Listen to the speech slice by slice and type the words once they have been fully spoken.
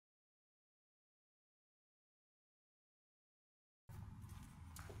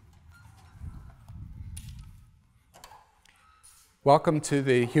Welcome to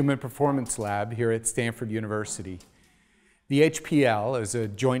the Human Performance Lab here at Stanford University. The HPL is a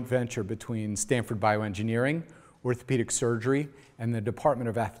joint venture between Stanford Bioengineering, Orthopedic Surgery, and the Department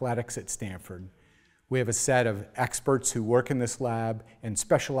of Athletics at Stanford. We have a set of experts who work in this lab and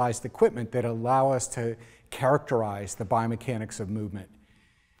specialized equipment that allow us to characterize the biomechanics of movement.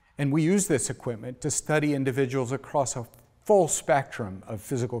 And we use this equipment to study individuals across a full spectrum of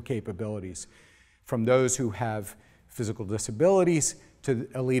physical capabilities, from those who have physical disabilities to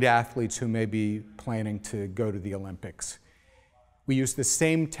elite athletes who may be planning to go to the Olympics. We use the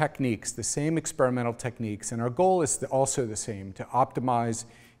same techniques, the same experimental techniques, and our goal is also the same, to optimize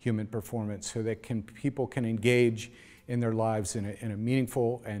human performance so that people can engage in their lives in a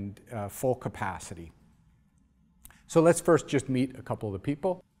meaningful and full capacity. So let's first just meet a couple of the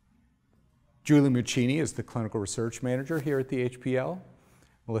people. Julie Muccini is the clinical research manager here at the HPL.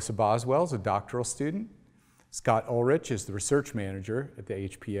 Marissa Boswell is a doctoral student. Scott Uhlrich is the research manager at the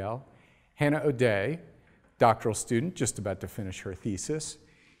HPL. Hannah O'Day, doctoral student, just about to finish her thesis.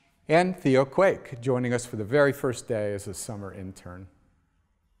 And Theo Quake, joining us for the very first day as a summer intern.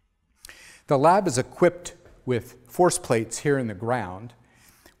 The lab is equipped with force plates here in the ground.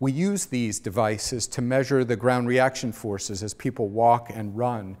 We use these devices to measure the ground reaction forces as people walk and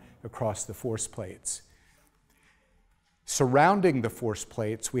run across the force plates. Surrounding the force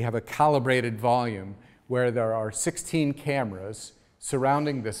plates, we have a calibrated volume where there are 16 cameras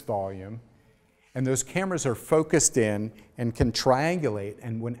surrounding this volume, and those cameras are focused in and can triangulate,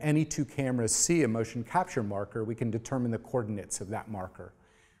 and when any two cameras see a motion capture marker, we can determine the coordinates of that marker.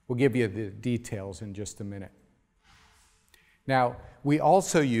 We'll give you the details in just a minute. Now, we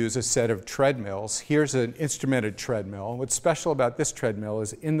also use a set of treadmills. Here's an instrumented treadmill. What's special about this treadmill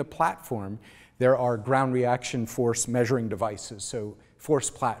is in the platform, there are ground reaction force measuring devices, so force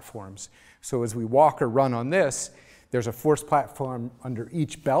platforms. So as we walk or run on this, there's a force platform under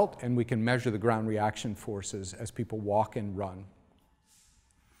each belt, and we can measure the ground reaction forces as people walk and run.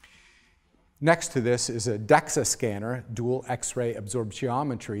 Next to this is a DEXA scanner, dual X-ray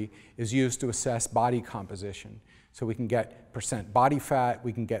absorptiometry, is used to assess body composition. So we can get percent body fat,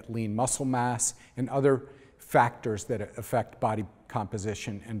 we can get lean muscle mass, and other factors that affect body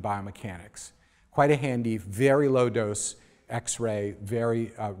composition and biomechanics. Quite a handy, very low dose X-ray,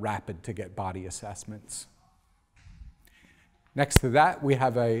 very rapid to get body assessments. Next to that, we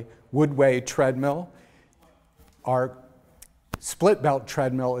have a Woodway treadmill. Our split belt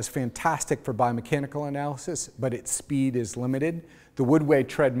treadmill is fantastic for biomechanical analysis, but its speed is limited. The Woodway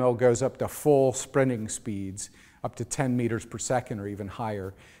treadmill goes up to full sprinting speeds, up to 10 meters per second or even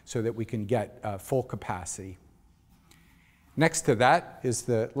higher, so that we can get full capacity. Next to that is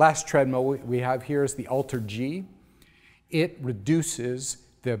the last treadmill we have here is the Ultra-G. It reduces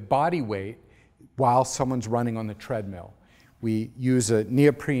the body weight while someone's running on the treadmill. We use a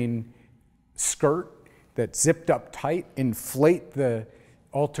neoprene skirt that's zipped up tight, inflate the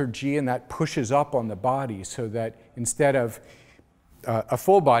Ultra-G, and that pushes up on the body so that instead of a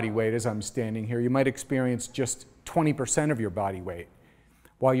full body weight as I'm standing here, you might experience just 20% of your body weight.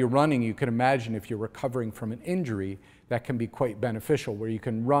 While you're running, you can imagine if you're recovering from an injury, that can be quite beneficial, where you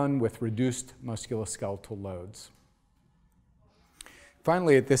can run with reduced musculoskeletal loads.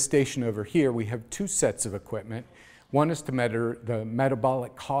 Finally, at this station over here, we have two sets of equipment. One is to measure the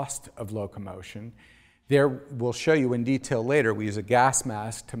metabolic cost of locomotion. There, we'll show you in detail later, we use a gas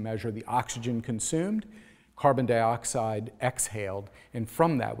mask to measure the oxygen consumed, carbon dioxide exhaled, and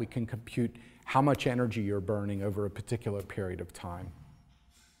from that we can compute how much energy you're burning over a particular period of time.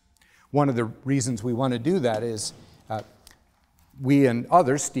 One of the reasons we want to do that is we and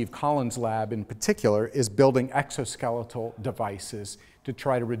others, Steve Collins' lab in particular, is building exoskeletal devices to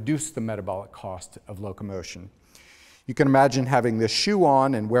try to reduce the metabolic cost of locomotion. You can imagine having this shoe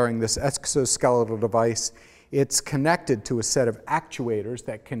on and wearing this exoskeletal device. It's connected to a set of actuators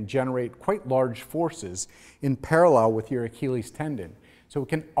that can generate quite large forces in parallel with your Achilles tendon. So it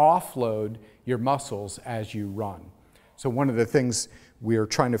can offload your muscles as you run. So one of the things we're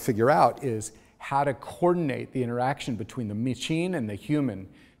trying to figure out is how to coordinate the interaction between the machine and the human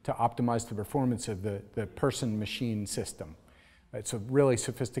to optimize the performance of the person-machine system. It's a really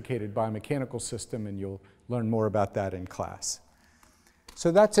sophisticated biomechanical system, and you'll learn more about that in class.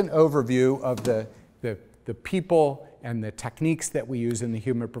 So that's an overview of the people and the techniques that we use in the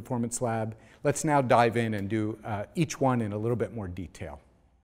Human Performance Lab. Let's now dive in and do each one in a little bit more detail.